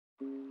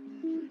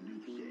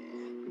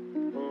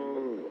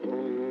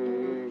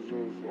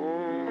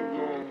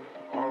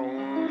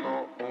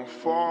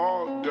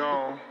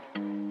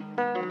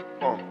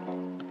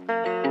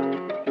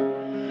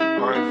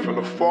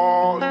finna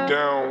fall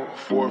down.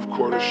 Fourth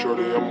quarter,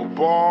 shorty, I'ma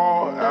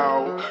ball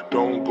out.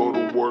 Don't go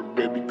to work,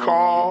 baby,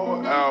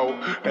 call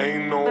out.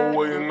 Ain't no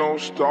way, no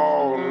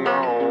stall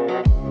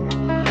now.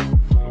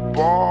 Finna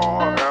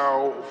ball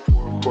out.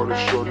 Fourth quarter,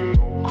 shorty,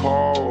 no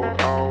call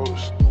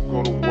outs. Don't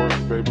go to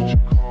work, baby, just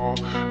call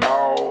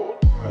out.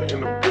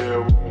 In the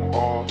bedroom,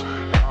 all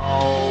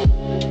out.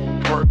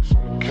 Perks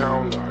on the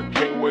counter, I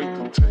can't wait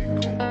to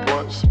take them.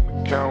 Blunts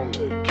on the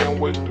counter, can't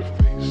wait to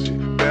face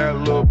it. Bad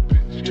little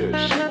bitch, yeah,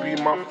 she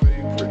be my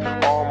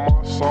favorite. All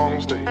my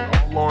songs, they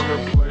all on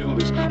her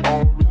playlist. I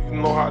don't really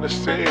know how to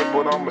say it,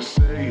 but I'ma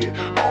say it.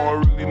 I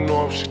don't really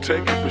know if she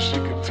take it, but she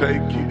can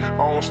take it. I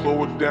don't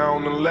slow it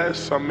down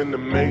unless I'm in the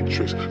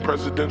Matrix.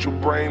 Presidential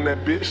brain,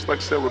 that bitch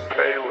like Sarah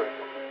Palin.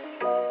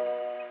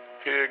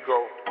 Here it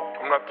go.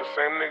 I'm not the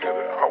same nigga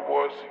that I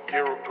was a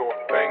year ago.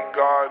 Thank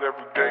God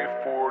every day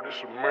for it.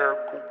 It's a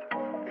miracle.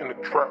 In the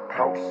trap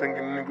house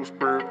singing nigga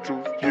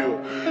spirituals,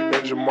 yeah.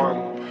 And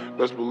Jemima,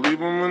 best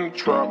believe I'm in the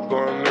trap,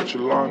 gun at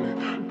your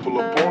line. Pull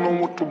up on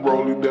him with the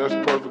rollie, that's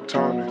perfect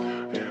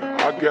timing.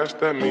 Yeah, I guess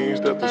that means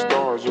that the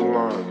stars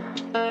align.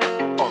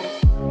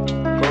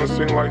 Gonna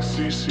sing like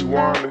CeCe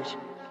Winans.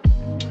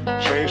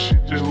 Change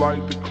shit just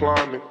like the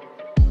climate.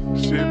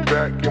 Sit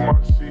back in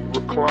my seat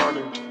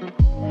reclining.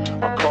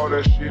 I call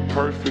that shit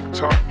perfect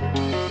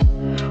timing.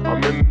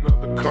 I'm in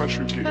another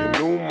country getting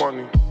new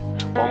money.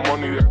 My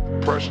money at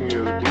depression,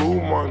 yeah, it's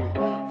blue money.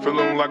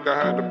 Feeling like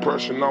I had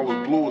depression, I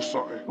was blue or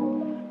something.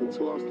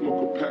 Until I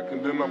smoke a pack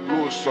and then I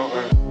blew or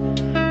something.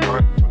 I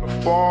ain't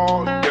finna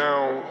fall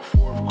down.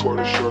 Fourth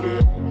quarter, shorty,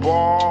 I'ma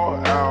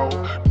ball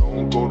out.